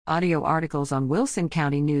Audio articles on Wilson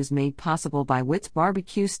County News made possible by Witt's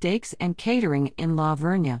Barbecue Steaks and Catering in La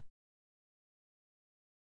Vernia.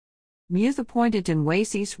 Muth appointed to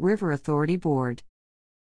Nueces River Authority Board.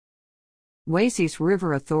 Nueces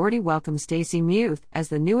River Authority welcomes Stacy Muth as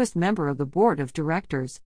the newest member of the Board of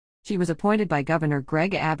Directors. She was appointed by Governor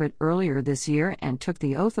Greg Abbott earlier this year and took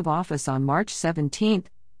the oath of office on March 17,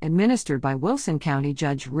 administered by Wilson County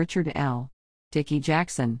Judge Richard L. Dickey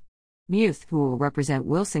Jackson. Muth, who will represent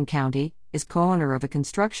Wilson County, is co-owner of a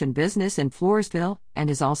construction business in Floresville and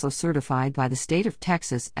is also certified by the state of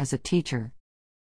Texas as a teacher.